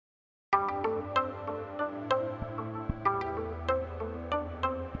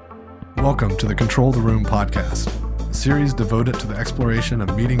Welcome to the Control the Room podcast, a series devoted to the exploration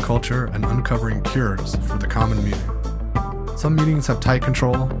of meeting culture and uncovering cures for the common meeting. Some meetings have tight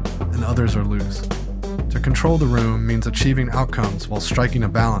control and others are loose. To control the room means achieving outcomes while striking a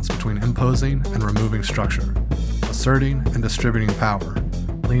balance between imposing and removing structure, asserting and distributing power,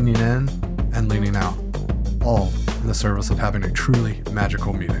 leaning in and leaning out, all in the service of having a truly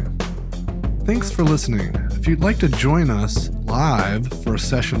magical meeting. Thanks for listening. If you'd like to join us live for a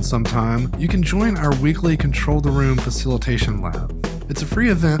session sometime, you can join our weekly Control the Room Facilitation Lab. It's a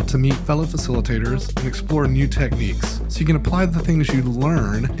free event to meet fellow facilitators and explore new techniques so you can apply the things you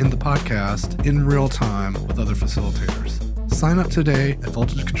learn in the podcast in real time with other facilitators. Sign up today at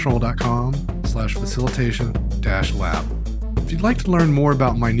voltagecontrol.com/facilitation-lab. If you'd like to learn more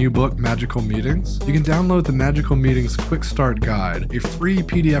about my new book, Magical Meetings, you can download the Magical Meetings Quick Start Guide, a free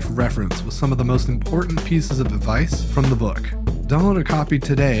PDF reference with some of the most important pieces of advice from the book. Download a copy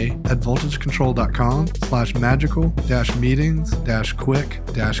today at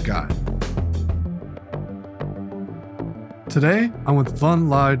voltagecontrol.com/magical-meetings-quick-guide. Today, I'm with Vân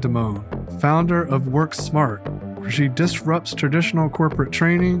Lai Damone, founder of Work Smart, where she disrupts traditional corporate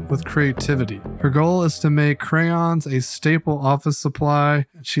training with creativity. Her goal is to make crayons a staple office supply.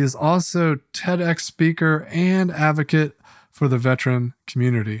 She is also TEDx speaker and advocate for the veteran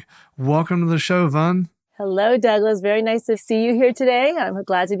community. Welcome to the show, Vân. Hello, Douglas. Very nice to see you here today. I'm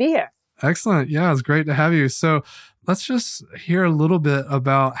glad to be here. Excellent. Yeah, it's great to have you. So let's just hear a little bit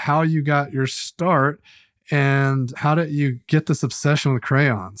about how you got your start and how did you get this obsession with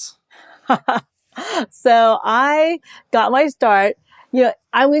crayons? So I got my start.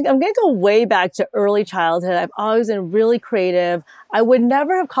 I'm going to go way back to early childhood. I've always been really creative. I would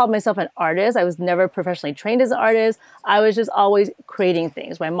never have called myself an artist. I was never professionally trained as an artist. I was just always creating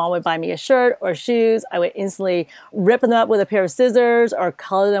things. My mom would buy me a shirt or shoes. I would instantly rip them up with a pair of scissors or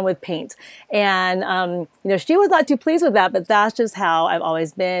color them with paint. And, she was not too pleased with that, but that's just how I've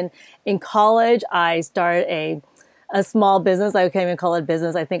always been. In college, I started a small business. I can't even call it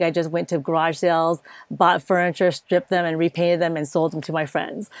business. I think I just went to garage sales, bought furniture, stripped them and repainted them and sold them to my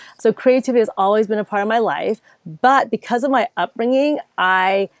friends. So creativity has always been a part of my life. But because of my upbringing,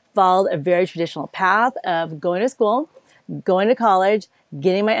 I followed a very traditional path of going to school, going to college,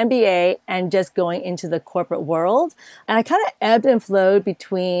 getting my MBA, and just going into the corporate world. And I kind of ebbed and flowed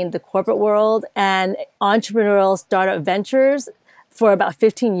between the corporate world and entrepreneurial startup ventures for about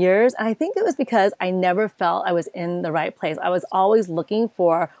 15 years. And I think it was because I never felt I was in the right place. I was always looking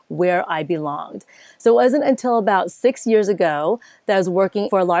for where I belonged. So it wasn't until about 6 years ago that I was working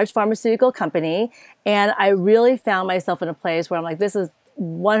for a large pharmaceutical company. And I really found myself in a place where I'm like, this is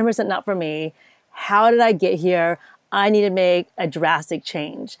 100% not for me. How did I get here? I need to make a drastic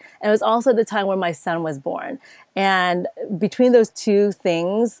change. And it was also the time where my son was born. And between those two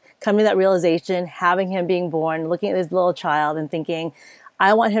things, coming to that realization, having him being born, looking at this little child and thinking,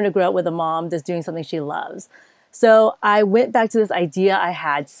 I want him to grow up with a mom that's doing something she loves. So I went back to this idea I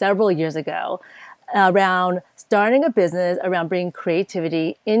had several years ago around starting a business, around bringing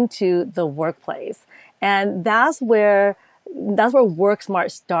creativity into the workplace. And that's where Work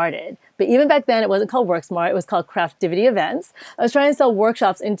Smart started. But even back then, it wasn't called Work Smart. It was called Craftivity Events. I was trying to sell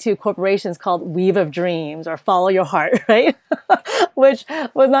workshops into corporations called Weave of Dreams or Follow Your Heart, right? Which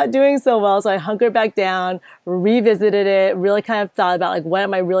was not doing so well. So I hunkered back down, revisited it, really kind of thought about what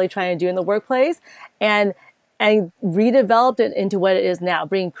am I really trying to do in the workplace? And redeveloped it into what it is now,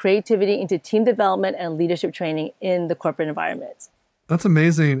 bringing creativity into team development and leadership training in the corporate environment. That's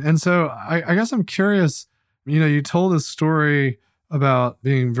amazing. And so I guess I'm curious, you told this story about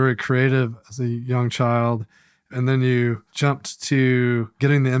being very creative as a young child, and then you jumped to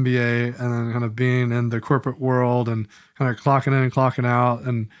getting the MBA and then kind of being in the corporate world and kind of clocking in and clocking out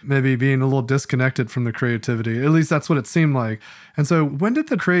and maybe being a little disconnected from the creativity. At least that's what it seemed like. And so when did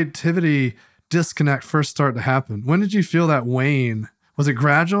the creativity disconnect first start to happen? When did you feel that wane? Was it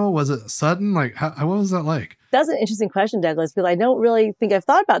gradual? Was it sudden? What was that like? That's an interesting question, Douglas, because I don't really think I've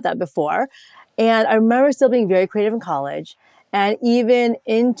thought about that before. And I remember still being very creative in college and even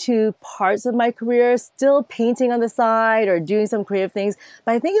into parts of my career, still painting on the side or doing some creative things.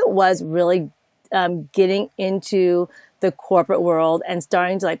 But I think it was really getting into the corporate world and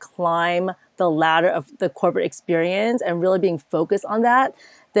starting to climb the ladder of the corporate experience and really being focused on that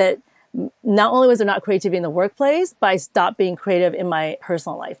not only was there not creativity in the workplace, but I stopped being creative in my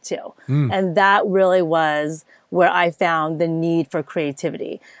personal life too. And that really was where I found the need for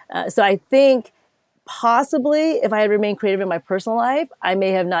creativity. So I think possibly if I had remained creative in my personal life, I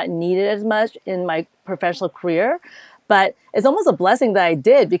may have not needed as much in my professional career. But it's almost a blessing that I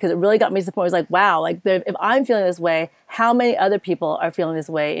did, because it really got me to the point where it's like, wow, like if I'm feeling this way, how many other people are feeling this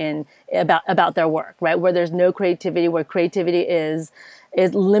way about their work, right? Where there's no creativity, where creativity is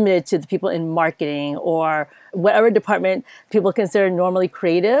limited to the people in marketing or whatever department people consider normally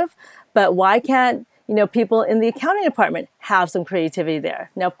creative. But why can't, people in the accounting department have some creativity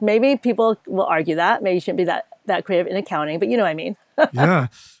there? Now, maybe people will argue that maybe you shouldn't be that creative in accounting, but you know what I mean. Yeah.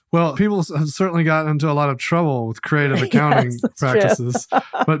 Well, people have certainly gotten into a lot of trouble with creative accounting practices,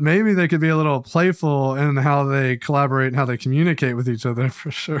 but maybe they could be a little playful in how they collaborate and how they communicate with each other,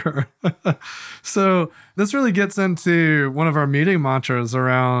 for sure. So this really gets into one of our meeting mantras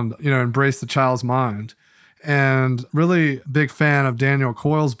around, embrace the child's mind. And really big fan of Daniel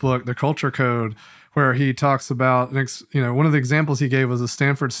Coyle's book, The Culture Code, where he talks about, one of the examples he gave was a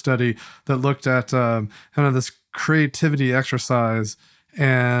Stanford study that looked at kind of this creativity exercise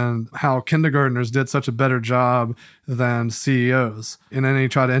and how kindergartners did such a better job than CEOs. And then he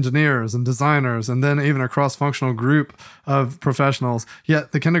tried engineers and designers, and then even a cross-functional group of professionals.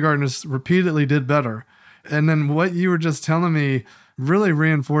 Yet the kindergartners repeatedly did better. And then what you were just telling me really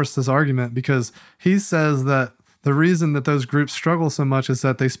reinforced this argument, because he says that the reason that those groups struggle so much is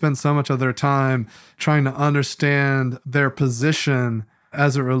that they spend so much of their time trying to understand their position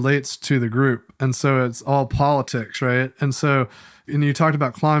as it relates to the group. And so it's all politics, right? And you talked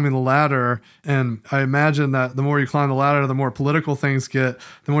about climbing the ladder, and I imagine that the more you climb the ladder, the more political things get,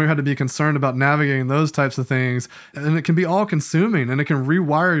 the more you have to be concerned about navigating those types of things. And it can be all consuming, and it can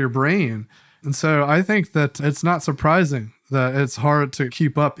rewire your brain. And so I think that it's not surprising that it's hard to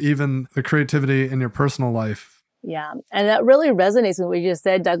keep up even the creativity in your personal life. Yeah. And that really resonates with what you just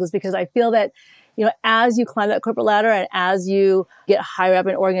said, Douglas, because I feel that, as you climb that corporate ladder and as you get higher up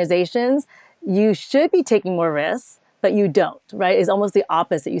in organizations, you should be taking more risks, but you don't, right? It's almost the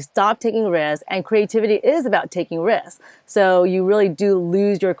opposite. You stop taking risks, and creativity is about taking risks. So you really do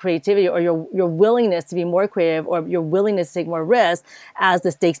lose your creativity or your willingness to be more creative or your willingness to take more risks as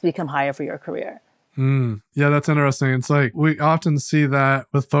the stakes become higher for your career. Yeah, that's interesting. It's like we often see that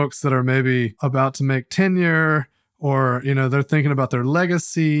with folks that are maybe about to make tenure, or, they're thinking about their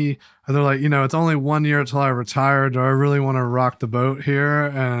legacy, or they're like, it's only 1 year until I retire. Do I really want to rock the boat here?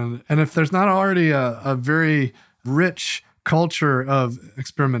 And if there's not already a very rich culture of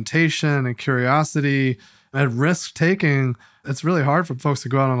experimentation and curiosity and risk taking, it's really hard for folks to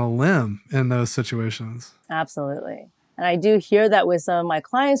go out on a limb in those situations. Absolutely. And I do hear that with some of my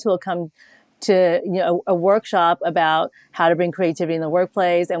clients who will come to a workshop about how to bring creativity in the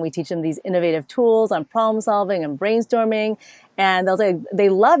workplace, and we teach them these innovative tools on problem solving and brainstorming, and they'll say they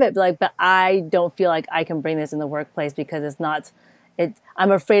love it, but I don't feel like I can bring this in the workplace because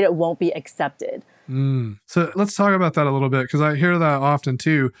I'm afraid it won't be accepted. So let's talk about that a little bit, because I hear that often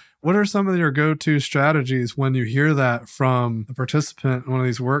too. What are some of your go-to strategies when you hear that from a participant in one of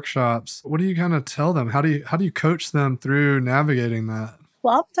these workshops? What do you kind of tell them? How do you coach them through navigating that?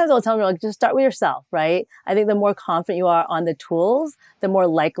 Well, oftentimes I'll tell them, just start with yourself, right? I think the more confident you are on the tools, the more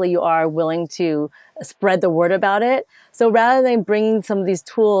likely you are willing to spread the word about it. So rather than bringing some of these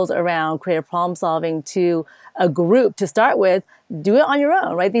tools around creative problem solving to a group to start with, do it on your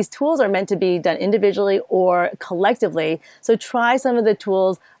own, right? These tools are meant to be done individually or collectively. So try some of the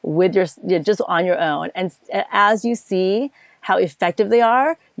tools with just on your own. And as you see how effective they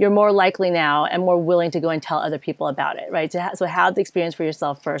are, you're more likely now and more willing to go and tell other people about it, right? So have the experience for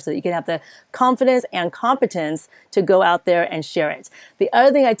yourself first, so that you can have the confidence and competence to go out there and share it. The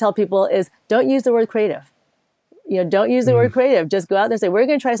other thing I tell people is don't use the word creative. Don't use the word creative. Just go out there and say, we're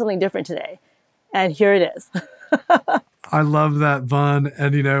going to try something different today. And here it is. I love that, Vaughn.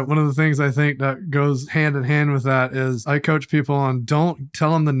 And, one of the things I think that goes hand in hand with that is I coach people on don't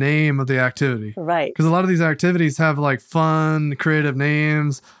tell them the name of the activity. Right. Because a lot of these activities have like fun, creative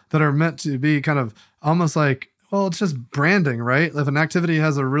names that are meant to be kind of almost like, well, it's just branding, right? If an activity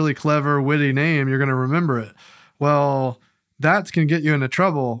has a really clever, witty name, you're going to remember it. Well, that can get you into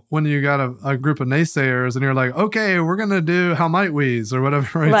trouble when you got a group of naysayers and you're like, okay, we're going to do How Might We's or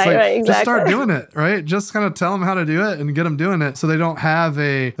whatever. Right? Right, exactly. Just start doing it, right? Just kind of tell them how to do it and get them doing it, so they don't have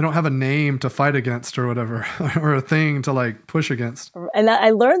a name to fight against or whatever, or a thing to like push against. And I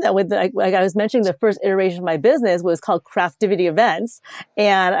learned that with, like I was mentioning, the first iteration of my business was called Craftivity Events.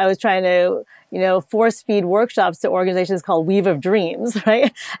 And I was trying to force feed workshops to organizations called Weave of Dreams,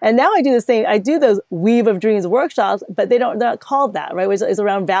 right? And now I do the same. I do those Weave of Dreams workshops, but they're not called that, right? It's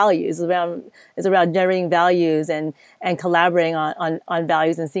around values. It's around generating values and collaborating on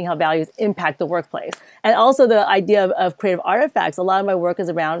values and seeing how values impact the workplace. And also the idea of creative artifacts. A lot of my work is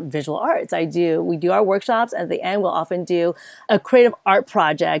around visual arts. We do our workshops, and at the end we'll often do a creative art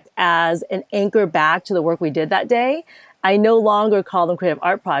project as an anchor back to the work we did that day. I no longer call them creative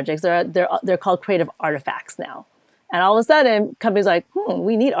art projects. They're called creative artifacts now. And all of a sudden, companies are like,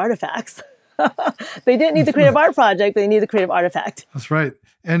 we need artifacts. They didn't need the creative art project. They need the creative artifact. That's right.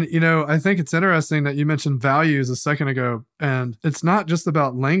 And, I think it's interesting that you mentioned values a second ago, and it's not just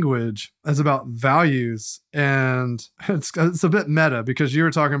about language, it's about values. And it's a bit meta because you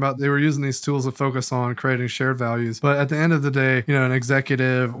were talking about they were using these tools to focus on creating shared values. But at the end of the day, an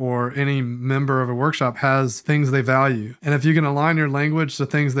executive or any member of a workshop has things they value. And if you can align your language to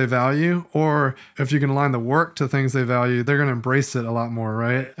things they value, or if you can align the work to things they value, they're going to embrace it a lot more,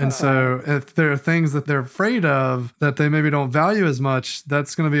 right? And so if there are things that they're afraid of that they maybe don't value as much,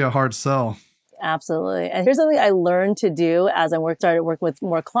 that's going to be a hard sell. Absolutely. And here's something I learned to do as I started working with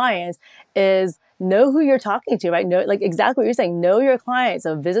more clients is know who you're talking to, right? Know, like exactly what you're saying, know your clients.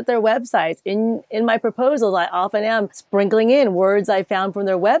 So visit their websites. In my proposals, I often am sprinkling in words I found from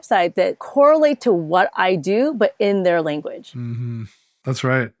their website that correlate to what I do, but in their language. Mm-hmm. That's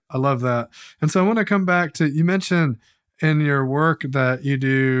right. I love that. And so I want to come back to, you mentioned in your work that you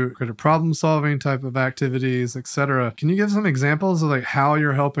do creative problem solving type of activities, et cetera. Can you give some examples of like how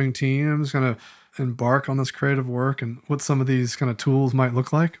you're helping teams kind of embark on this creative work and what some of these kind of tools might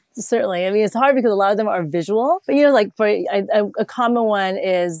look like? Certainly. I mean, it's hard because a lot of them are visual, but like for a common one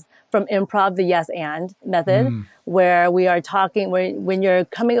is from improv, the yes and method, where we are talking, when you're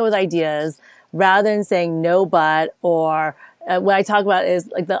coming up with ideas, rather than saying no, but, or what I talk about is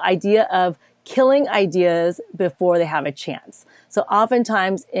like the idea of killing ideas before they have a chance. So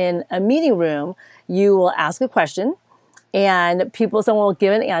oftentimes in a meeting room, you will ask a question and someone will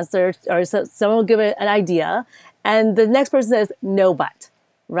give an answer or someone will give an idea and the next person says no, but,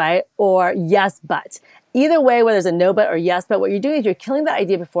 right? Or yes, but. Either way, whether it's a no, but or yes, but, what you're doing is you're killing the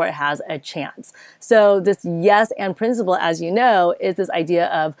idea before it has a chance. So this yes and principle, as you know, is this idea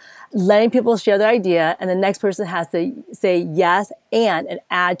of letting people share their idea and the next person has to say yes and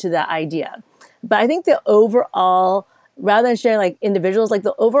add to that idea. But I think the overall, rather than sharing like individuals, like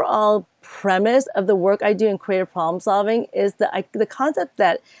the overall premise of the work I do in creative problem solving is the concept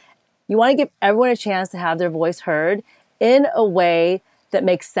that you want to give everyone a chance to have their voice heard in a way that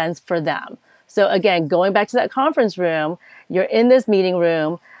makes sense for them. So again, going back to that conference room, you're in this meeting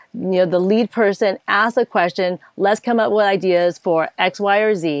room, the lead person asks a question, let's come up with ideas for X, Y,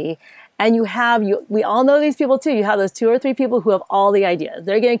 or Z. And we all know these people too. You have those 2 or 3 people who have all the ideas.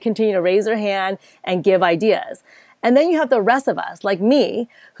 They're going to continue to raise their hand and give ideas. And then you have the rest of us, like me,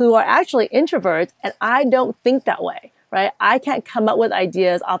 who are actually introverts, and I don't think that way, right? I can't come up with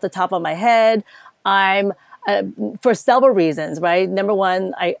ideas off the top of my head. I'm, for several reasons, right? Number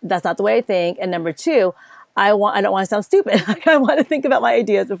one, that's not the way I think. And number two, I don't want to sound stupid. I want to think about my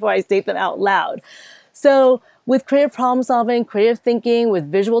ideas before I state them out loud. So with creative problem solving, creative thinking,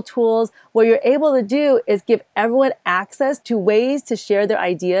 with visual tools, what you're able to do is give everyone access to ways to share their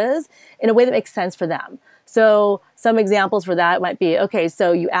ideas in a way that makes sense for them. So some examples for that might be, okay,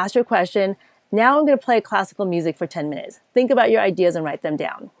 so you asked your question. Now I'm going to play classical music for 10 minutes. Think about your ideas and write them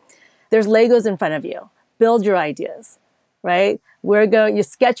down. There's Legos in front of you. Build your ideas, right? You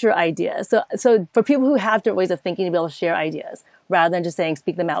sketch your ideas. So for people who have different ways of thinking to be able to share ideas, rather than just saying,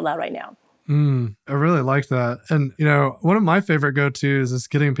 speak them out loud right now. I really like that. And, one of my favorite go-tos is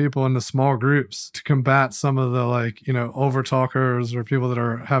getting people into small groups to combat some of the over talkers or people that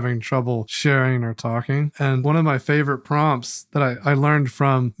are having trouble sharing or talking. And one of my favorite prompts that I learned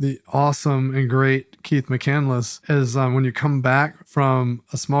from the awesome and great Keith McCandless is when you come back from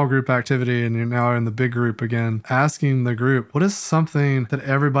a small group activity and you're now in the big group again, asking the group, what is something that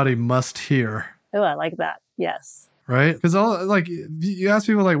everybody must hear? Oh, I like that. Yes. Right? Because you ask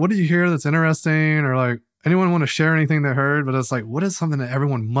people what do you hear that's interesting, or anyone want to share anything they heard, but it's what is something that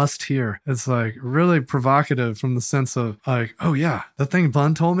everyone must hear? It's really provocative from the sense of oh yeah, the thing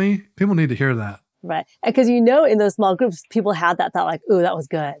Vaughn told me, people need to hear that. Right. Because in those small groups, people have that thought ooh, that was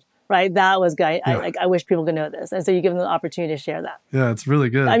good. Right? That was good. Yeah. I wish people could know this. And so you give them the opportunity to share that. Yeah, it's really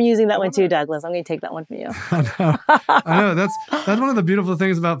good. I'm using that one too, Douglas. I'm going to take that one from you. I know. That's one of the beautiful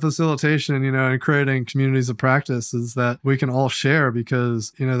things about facilitation, and creating communities of practice is that we can all share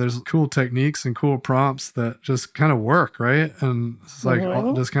because, there's cool techniques and cool prompts that just kind of work, right? And it's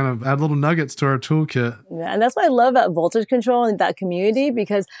just kind of add little nuggets to our toolkit. Yeah, and that's what I love about voltage control and that community,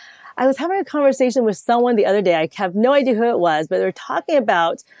 because I was having a conversation with someone the other day. I have no idea who it was, but they were talking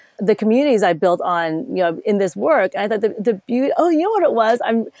about the communities I built on, in this work. And I thought the beauty, oh, you know what it was?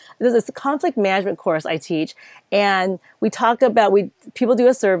 There's this conflict management course I teach, and we talk about, people do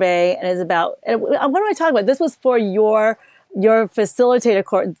a survey, and it's about, and what am I talking about? This was for your facilitator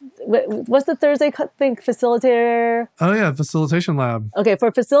course. What's the Thursday thing? Facilitator? Oh yeah, Facilitation Lab. Okay,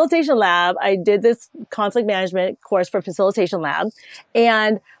 for Facilitation Lab, I did this conflict management course for Facilitation Lab.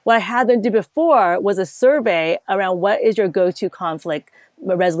 And what I had them do before was a survey around what is your go-to conflict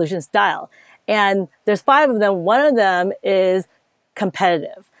resolution style. And there's 5 of them. One of them is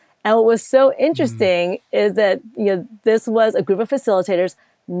competitive. And what was so interesting is that this was a group of facilitators.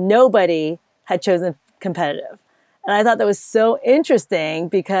 Nobody had chosen competitive. And I thought that was so interesting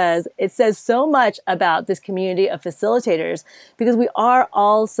because it says so much about this community of facilitators, because we are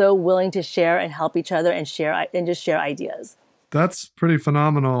all so willing to share and help each other and just share ideas. That's pretty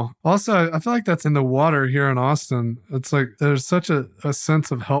phenomenal. Also, I feel like that's in the water here in Austin. It's like there's such a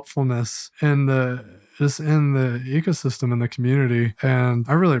sense of helpfulness in the ecosystem, in the community. And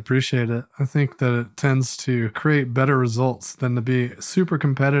I really appreciate it. I think that it tends to create better results than to be super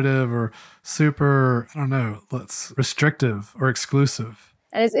competitive or super, restrictive or exclusive.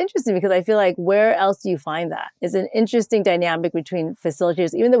 And it's interesting because I feel like where else do you find that? It's an interesting dynamic between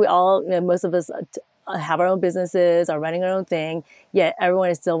facilitators, even though we all, most of us have our own businesses, are running our own thing, yet everyone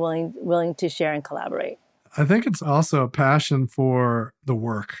is still willing to share and collaborate. I think it's also a passion for the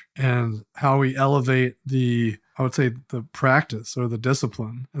work and how we elevate the practice or the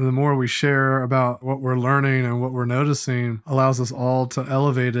discipline. And the more we share about what we're learning and what we're noticing allows us all to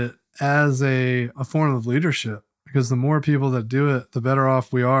elevate it as a form of leadership. Because the more people that do it, the better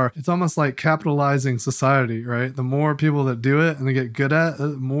off we are. It's almost like capitalizing society, right? The more people that do it and they get good at it, the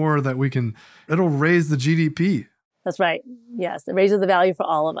more that it'll raise the GDP. That's right. Yes, it raises the value for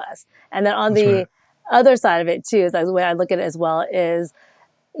all of us. And then on the other side of it too, is the way I look at it as well, is,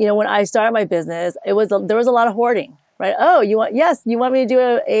 when I started my business, there was a lot of hoarding, right? Oh, you want me to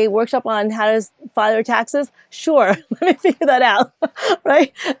do a workshop on how to file your taxes? Sure, let me figure that out,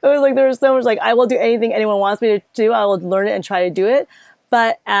 right? It was like, there was so much I will do anything anyone wants me to do. I will learn it and try to do it.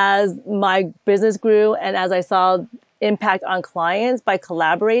 But as my business grew and as I saw impact on clients by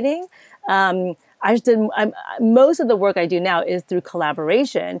collaborating, most of the work I do now is through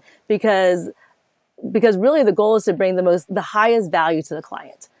collaboration because really the goal is to bring the highest value to the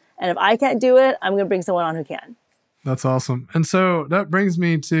client. And if I can't do it, I'm going to bring someone on who can. That's awesome. And so that brings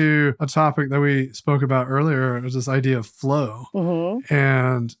me to a topic that we spoke about earlier, is this idea of flow. Mm-hmm.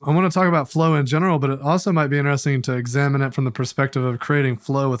 And I want to talk about flow in general, but it also might be interesting to examine it from the perspective of creating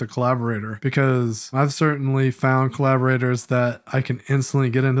flow with a collaborator, because I've certainly found collaborators that I can instantly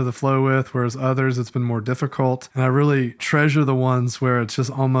get into the flow with, whereas others it's been more difficult. And I really treasure the ones where it's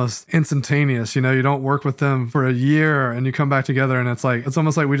just almost instantaneous. You don't work with them for a year and you come back together and it's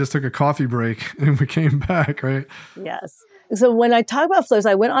almost like we just took a coffee break and we came back, right? Yes. So when I talk about flows,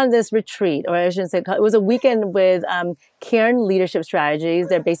 I went on this retreat, or I shouldn't say, it was a weekend with Cairn Leadership Strategies.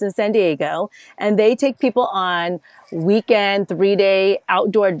 They're based in San Diego, and they take people on weekend, 3-day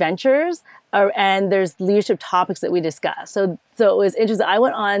outdoor adventures, and there's leadership topics that we discuss. So it was interesting. I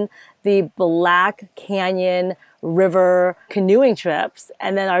went on the Black Canyon River canoeing trips,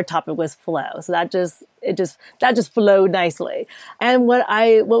 and then our topic was flow. So that just flowed nicely. And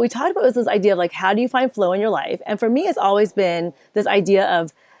what we talked about was this idea of how do you find flow in your life? And for me, it's always been this idea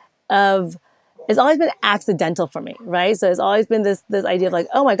of it's always been accidental for me, right? So it's always been this idea of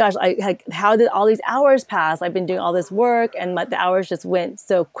oh my gosh, how did all these hours pass? I've been doing all this work, and the hours just went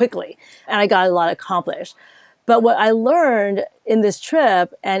so quickly, and I got a lot accomplished. But what I learned in this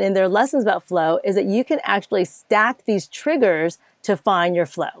trip and in their lessons about flow is that you can actually stack these triggers to find your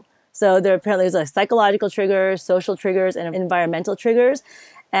flow. So there's psychological triggers, social triggers, and environmental triggers.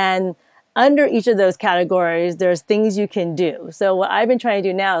 And under each of those categories, there's things you can do. So what I've been trying to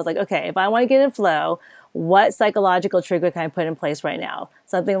do now is okay, if I want to get in flow, what psychological trigger can I put in place right now?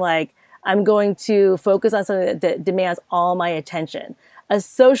 Something like, I'm going to focus on something that demands all my attention. A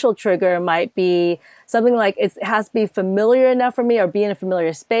social trigger might be something like it has to be familiar enough for me or be in a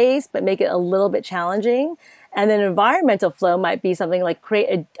familiar space, but make it a little bit challenging. And then environmental flow might be something like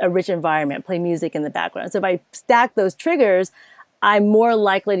create a rich environment, play music in the background. So if I stack those triggers, I'm more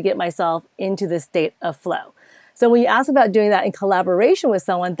likely to get myself into the state of flow. So when you ask about doing that in collaboration with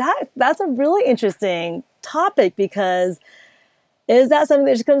someone, that's a really interesting topic, because is that something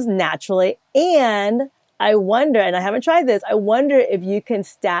that just comes naturally? And I wonder, and I haven't tried this, I wonder if you can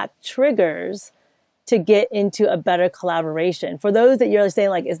stack triggers to get into a better collaboration for those that you're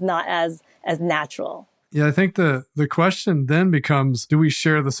saying is not as natural. Yeah, I think the question then becomes, do we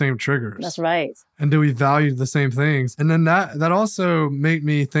share the same triggers? That's right. And do we value the same things? And then that also made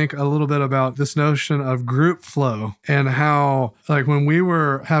me think a little bit about this notion of group flow and how, like, when we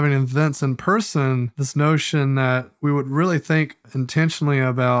were having events in person, this notion that we would really think intentionally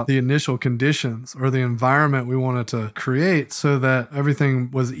about the initial conditions or the environment we wanted to create so that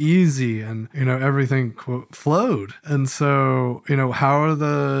everything was easy and, everything, quote, flowed. And so,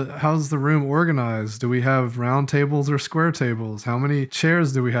 how's the room organized? Do we have round tables or square tables? How many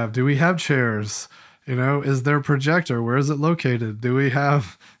chairs do we have? Do we have chairs? Is there a projector? Where is it located? Do we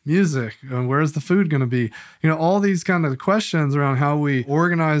have music? And where's the food going to be? All these kind of questions around how we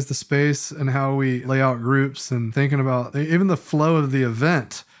organize the space and how we lay out groups, and thinking about even the flow of the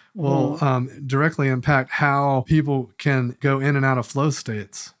event will directly impact how people can go in and out of flow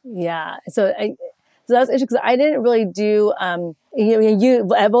states. Yeah. So that's interesting because I didn't really do,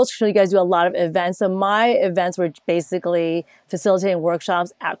 I've also shown you guys do a lot of events. So my events were basically facilitating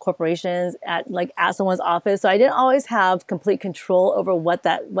workshops at corporations, at someone's office. So I didn't always have complete control over what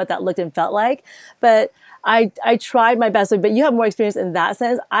that looked and felt like. But I tried my best. But you have more experience in that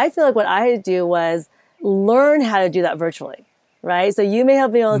sense. I feel like what I had to do was learn how to do that virtually. Right. So you may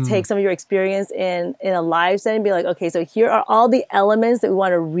have been able to take some of your experience in a live setting and be like, okay, so here are all the elements that we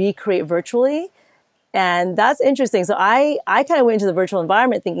want to recreate virtually. And that's interesting. So I kind of went into the virtual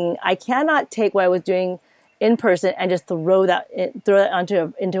environment thinking I cannot take what I was doing in person and just throw that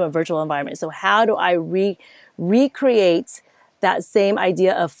into a virtual environment. So how do I recreate that same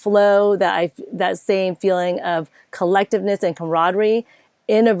idea of flow, that same feeling of collectiveness and camaraderie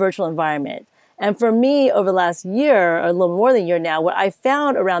in a virtual environment? And for me, over the last year, or a little more than a year now, what I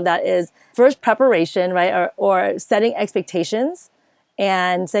found around that is first preparation, right, or setting expectations.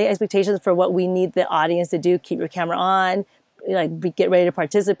 And setting expectations for what we need the audience to do. Keep your camera on, get ready to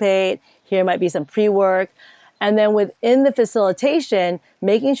participate. Here might be some pre-work. And then within the facilitation,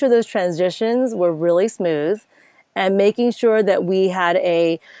 making sure those transitions were really smooth and making sure that we had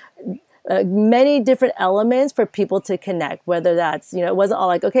many different elements for people to connect, whether that's, it wasn't all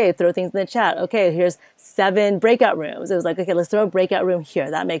like, okay, throw things in the chat. Okay, here's 7 breakout rooms. It was like, okay, let's throw a breakout room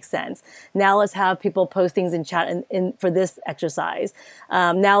here. That makes sense. Now let's have people post things in chat for this exercise.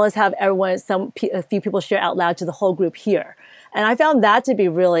 Now let's have a few people share out loud to the whole group here. And I found that to be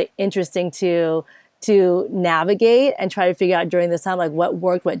really interesting to navigate and try to figure out during this time, like what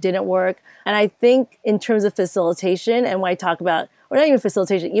worked, what didn't work. And I think in terms of facilitation, and when I talk about, or not even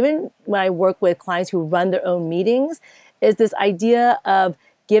facilitation, even when I work with clients who run their own meetings, is this idea of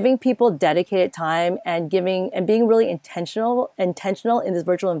giving people dedicated time and being really intentional in this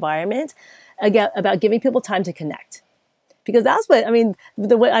virtual environment, again, about giving people time to connect. Because that's what,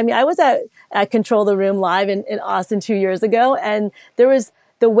 I was at Control the Room live in Austin 2 years ago, and there was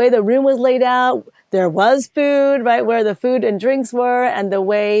the way the room was laid out, there was food, right, where the food and drinks were, and the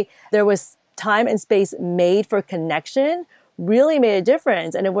way there was time and space made for connection really made a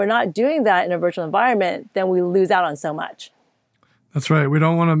difference. And if we're not doing that in a virtual environment, then we lose out on so much. That's right. We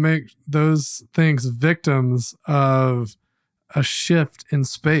don't want to make those things victims of a shift in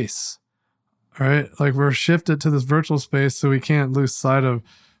space, right? Like we're shifted to this virtual space, so we can't lose sight of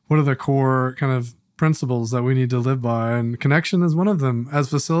what are the core kind of principles that we need to live by. And connection is one of them.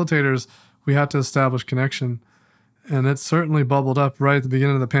 As facilitators, we have to establish connection. And it certainly bubbled up right at the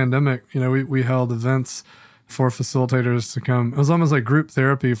beginning of the pandemic. We held events for facilitators to come. It was almost like group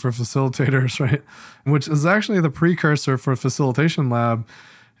therapy for facilitators, right? Which is actually the precursor for Facilitation Lab.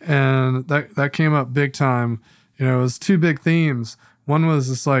 And that came up big time. It was 2 big themes. One was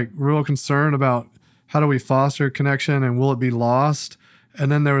this real concern about how do we foster connection and will it be lost?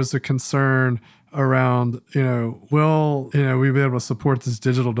 And then there was a concern around, will we be able to support this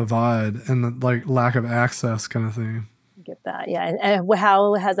digital divide and the lack of access kind of thing. Get that. Yeah. And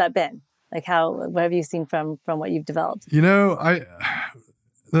how has that been? What have you seen from what you've developed?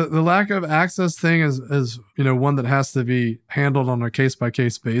 The lack of access thing is one that has to be handled on a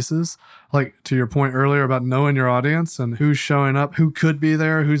case-by-case basis. Like to your point earlier about knowing your audience and who's showing up, who could be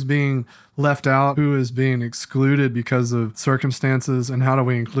there, who's being left out, who is being excluded because of circumstances, and how do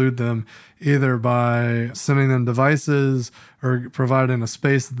we include them either by sending them devices or providing a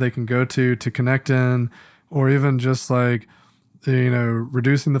space that they can go to connect in, or even just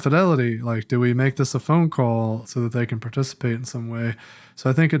reducing the fidelity. Do we make this a phone call so that they can participate in some way? So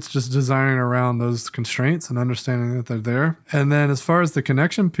I think it's just designing around those constraints and understanding that they're there. And then as far as the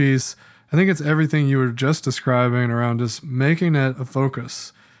connection piece, I think it's everything you were just describing around just making it a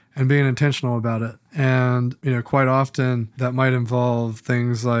focus and being intentional about it. And, quite often that might involve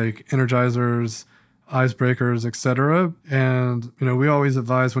things like energizers, icebreakers, etc. And, we always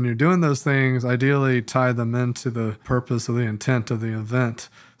advise when you're doing those things, ideally tie them into the purpose or the intent of the event.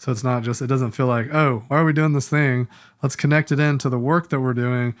 So it's not just, it doesn't feel like, oh, why are we doing this thing? Let's connect it into the work that we're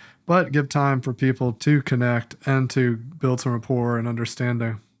doing, but give time for people to connect and to build some rapport and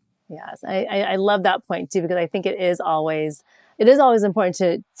understanding. Yes, I love that point too, because I think it is always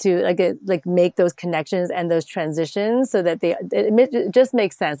important to make those connections and those transitions so that it just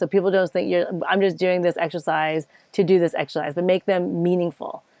makes sense. So people don't think I'm just doing this exercise to do this exercise, but make them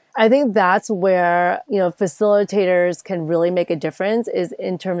meaningful. I think that's where, facilitators can really make a difference, is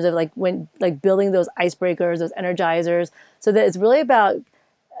in terms of building those icebreakers, those energizers, so that it's really about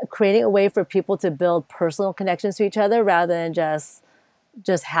creating a way for people to build personal connections to each other rather than just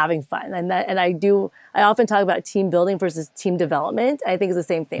having fun. And I often talk about team building versus team development. I think it's the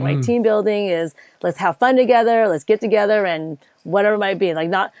same thing, right? Team building is, let's have fun together, let's get together and whatever it might be,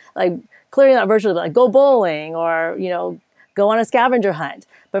 clearly not virtually, but go bowling or, go on a scavenger hunt.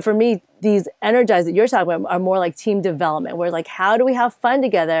 But for me, these energize that you're talking about are more like team development, where how do we have fun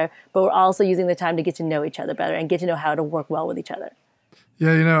together, but we're also using the time to get to know each other better and get to know how to work well with each other.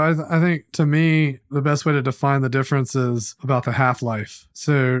 Yeah, I think to me, the best way to define the difference is about the half-life.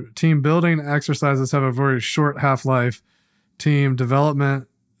 So team building exercises have a very short half-life. Team development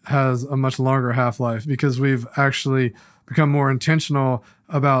has a much longer half-life because we've actually become more intentional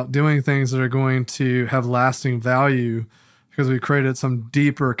about doing things that are going to have lasting value, because we created some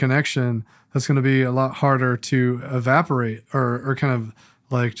deeper connection that's going to be a lot harder to evaporate or kind of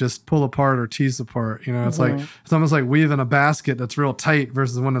just pull apart or tease apart. It's it's almost like weaving a basket that's real tight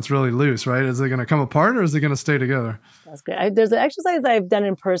versus one that's really loose, right? Is it going to come apart or is it going to stay together? That's great. There's an exercise that I've done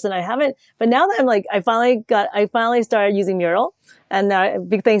in person. I haven't, but now that I finally started using Mural, and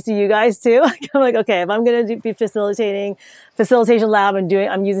big thanks to you guys too. I'm okay, if I'm going to be facilitation lab,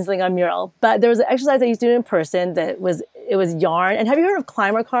 I'm using something on Mural. But there was an exercise I used to do in person it was yarn. And have you heard of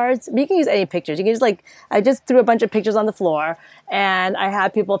climber cards? You can use any pictures. You can I just threw a bunch of pictures on the floor, and I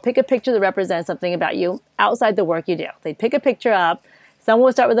had people pick a picture that represents something about you outside the work you do. They'd pick a picture up. Someone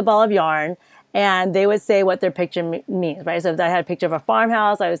would start with a ball of yarn, and they would say what their picture means, right? So if I had a picture of a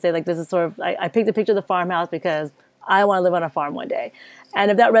farmhouse, I would say this is I picked a picture of the farmhouse because I want to live on a farm one day.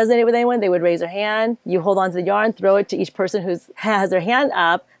 And if that resonated with anyone, they would raise their hand. You hold on to the yarn, throw it to each person who has their hand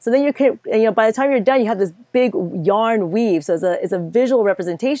up. So then by the time you're done, you have this big yarn weave. So it's a visual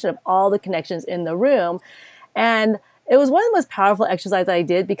representation of all the connections in the room. And it was one of the most powerful exercises I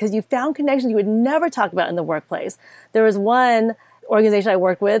did, because you found connections you would never talk about in the workplace. There was one organization I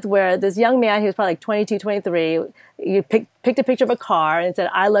worked with where this young man, he was probably 22, 23, he picked a picture of a car and said,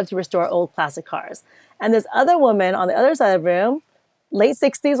 "I love to restore old classic cars." And this other woman on the other side of the room, late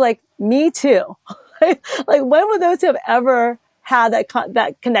 60s, me too. When would those two have ever had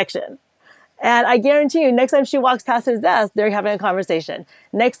that connection? And I guarantee you, next time she walks past his desk, they're having a conversation.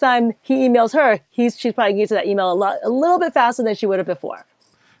 Next time he emails her, she's probably getting to that email a little bit faster than she would have before.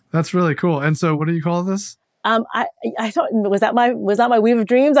 That's really cool. And so what do you call this? I don't, was that my Weave of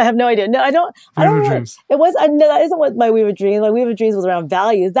Dreams? I have no idea. No, I don't. Weave of Dreams. It was, no, that isn't what my Weave of Dreams. My Weave of Dreams was around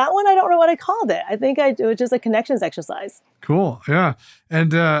values. That one, I don't know what I called it. I think it was just a connections exercise. Cool. Yeah.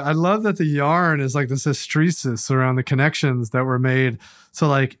 And I love that the yarn is this hysteresis around the connections that were made.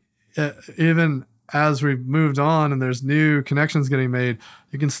 So even as we've moved on and there's new connections getting made,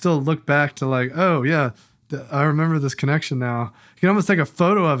 you can still look back to oh yeah, I remember this connection now. You can almost take a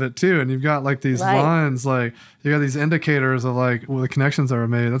photo of it too, and you've got these lines, you got these indicators of the connections that were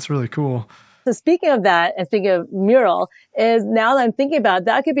made. That's really cool. So speaking of that, and speaking of Mural, is now that I'm thinking about it,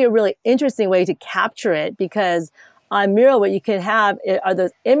 that could be a really interesting way to capture it, because on Mural, what you can have are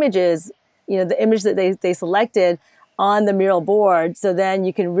those images, the image that they selected on the Mural board. So then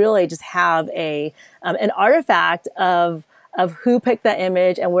you can really just have an artifact of who picked that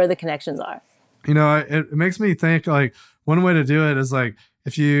image and where the connections are. It makes me think one way to do it is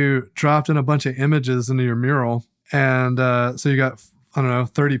if you dropped in a bunch of images into your mural, and so you got,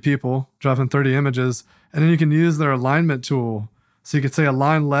 30 people, drop in 30 images, and then you can use their alignment tool. So you could say a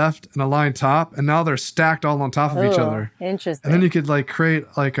line left and a line top, and now they're stacked all on top of each other. Interesting. And then you could create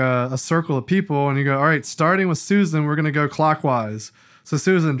a circle of people, and you go, all right, starting with Susan, we're going to go clockwise. So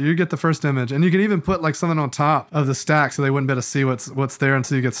Susan, you get the first image, and you can even put something on top of the stack so they wouldn't be able to see what's there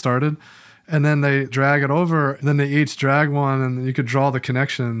until you get started. And then they drag it over, and then they each drag one, and you could draw the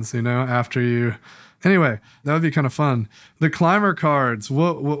connections, after you. Anyway, that would be kind of fun. The climber cards,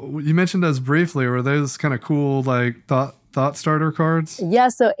 what you mentioned those briefly. Were those kind of cool, thought starter cards? Yeah,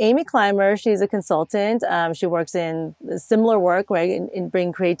 so Amy Clymer, she's a consultant. She works in similar work, right, in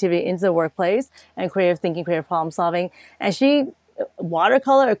bring creativity into the workplace and creative thinking, creative problem solving. And she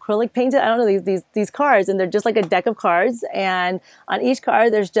watercolor, acrylic painted. I don't know, these cards, and they're just like a deck of cards. And on each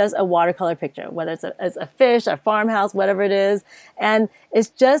card, there's just a watercolor picture, whether it's a fish, a farmhouse, whatever it is. And it's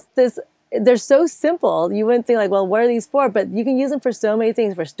just this, they're so simple. You wouldn't think like, well, what are these for? But you can use them for so many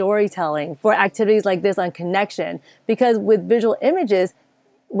things, for storytelling, for activities like this on connection. Because with visual images,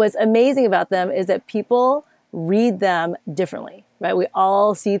 what's amazing about them is that people read them differently, right? We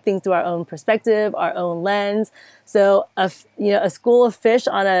all see things through our own perspective, our own lens. So a school of fish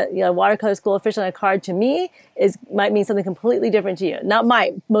on a watercolor school of fish on a card to me might mean something completely different to you. Not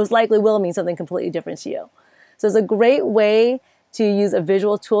might, most likely will mean something completely different to you. So it's a great way to use a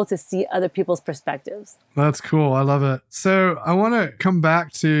visual tool to see other people's perspectives. That's cool. I love it. So I want to come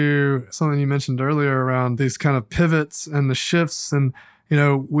back to something you mentioned earlier around these kind of pivots and the shifts. And,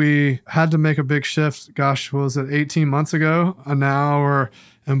 we had to make a big shift. Gosh, what was it, 18 months ago? And now we're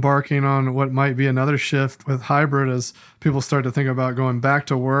embarking on what might be another shift with hybrid as people start to think about going back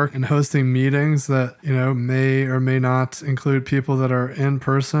to work and hosting meetings that, may or may not include people that are in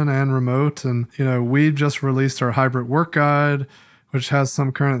person and remote. And, we just released our hybrid work guide, which has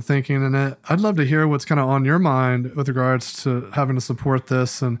some current thinking in it. I'd love to hear what's kind of on your mind with regards to having to support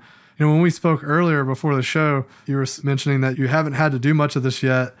this. And, when we spoke earlier before the show, you were mentioning that you haven't had to do much of this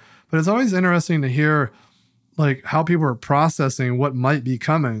yet, but it's always interesting to hear like how people are processing what might be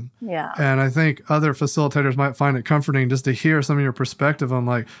coming. Yeah. And I think other facilitators might find it comforting just to hear some of your perspective on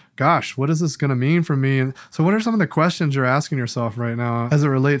like, gosh, what is this going to mean for me? And so what are some of the questions you're asking yourself right now as it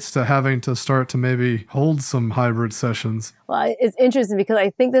relates to having to start to maybe hold some hybrid sessions? Well, it's interesting because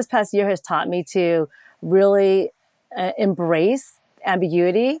I think this past year has taught me to really embrace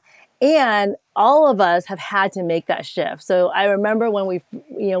ambiguity. And all of us have had to make that shift. So I remember when we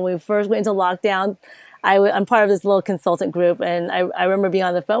first went into lockdown, I'm part of this little consultant group, and I remember being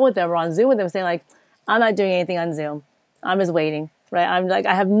on the phone with them or on Zoom with them saying like, I'm not doing anything on Zoom. I'm just waiting, right? I'm like,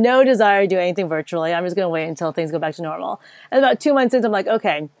 I have no desire to do anything virtually. I'm just going to wait until things go back to normal. And about 2 months into, I'm like,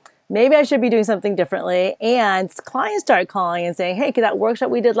 okay, maybe I should be doing something differently. And clients start calling and saying, hey, that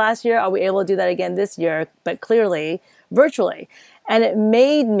workshop we did last year, are we able to do that again this year? But clearly, virtually. And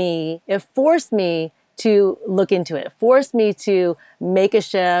it forced me to look into it, forced me to make a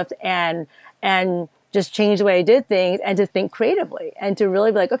shift and just change the way I did things and to think creatively and to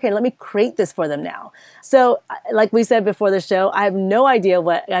really be like, okay, let me create this for them now. So like we said before the show, I have no idea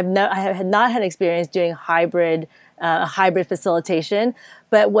I have not had experience doing hybrid facilitation.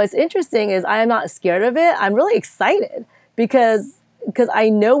 But what's interesting is I am not scared of it. I'm really excited because I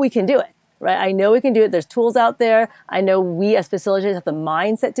know we can do it. Right? I know we can do it. There's tools out there. I know we as facilitators have the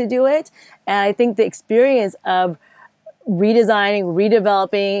mindset to do it. And I think the experience of redesigning,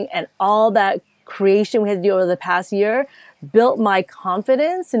 redeveloping, and all that creation we had to do over the past year built my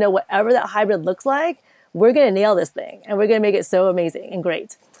confidence to know whatever that hybrid looks like, we're going to nail this thing and we're going to make it so amazing and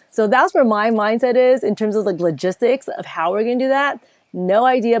great. So that's where my mindset is in terms of the logistics of how we're going to do that. No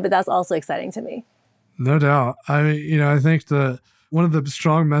idea, but that's also exciting to me. No doubt. I think one of the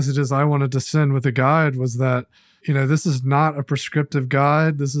strong messages I wanted to send with the guide was that, this is not a prescriptive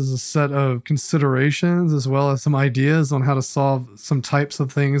guide. This is a set of considerations as well as some ideas on how to solve some types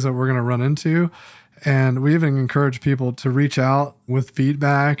of things that we're going to run into. And we even encourage people to reach out with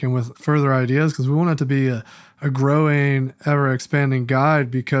feedback and with further ideas because we want it to be a growing, ever-expanding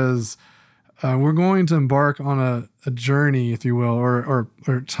guide because we're going to embark on a journey, if you will, or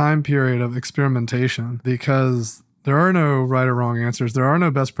time period of experimentation because there are no right or wrong answers. There are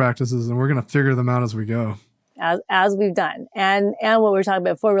no best practices, and we're going to figure them out as we go. As we've done. And what we were talking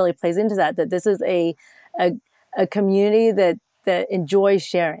about before really plays into that this is a community that enjoys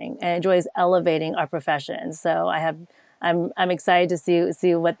sharing and enjoys elevating our profession. So I'm excited to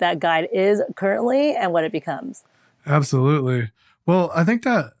see what that guide is currently and what it becomes. Absolutely. Well, I think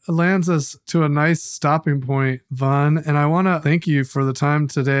that lands us to a nice stopping point, Vaughn. And I want to thank you for the time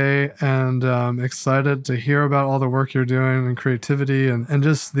today and excited to hear about all the work you're doing and creativity and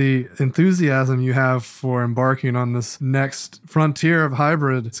just the enthusiasm you have for embarking on this next frontier of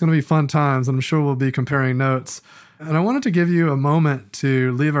hybrid. It's going to be fun times. I'm sure we'll be comparing notes. And I wanted to give you a moment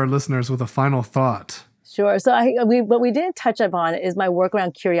to leave our listeners with a final thought. Sure. So what we didn't touch upon is my work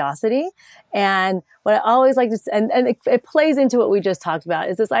around curiosity. And what I always like to, and it plays into what we just talked about,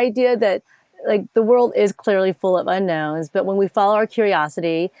 is this idea that like the world is clearly full of unknowns, but when we follow our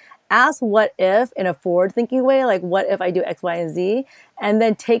curiosity, ask what if in a forward-thinking way, like what if I do X, Y, and Z, and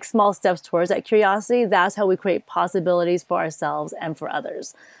then take small steps towards that curiosity. That's how we create possibilities for ourselves and for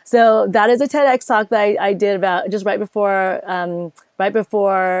others. So that is a TEDx talk that I did about just right before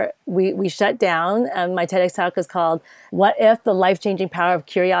we shut down. My TEDx talk is called "What If: The Life-Changing Power of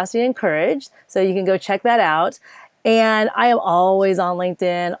Curiosity and Courage." So you can go check that out. And I am always on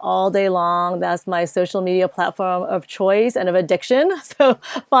LinkedIn all day long. That's my social media platform of choice and of addiction. So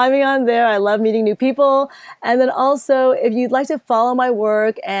find me on there. I love meeting new people. And then also, if you'd like to follow my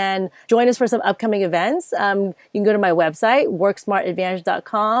work and join us for some upcoming events, you can go to my website,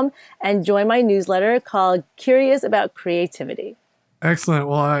 worksmartadvantage.com, and join my newsletter called Curious About Creativity. Excellent.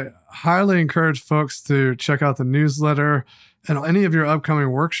 Well, I highly encourage folks to check out the newsletter and any of your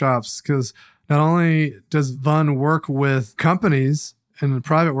upcoming workshops, because not only does Vân work with companies in the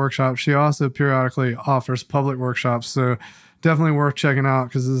private workshops, she also periodically offers public workshops. So definitely worth checking out,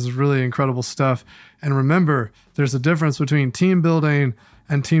 because this is really incredible stuff. And remember, there's a difference between team building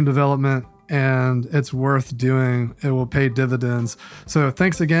and team development, and it's worth doing. It will pay dividends. So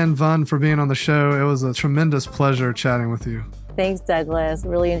thanks again, Vân, for being on the show. It was a tremendous pleasure chatting with you. Thanks, Douglas.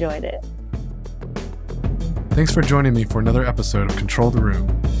 Really enjoyed it. Thanks for joining me for another episode of Control the Room.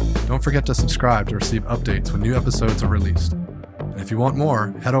 Don't forget to subscribe to receive updates when new episodes are released. And if you want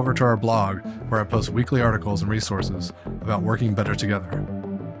more, head over to our blog, where I post weekly articles and resources about working better together.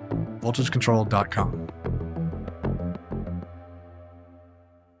 VoltageControl.com.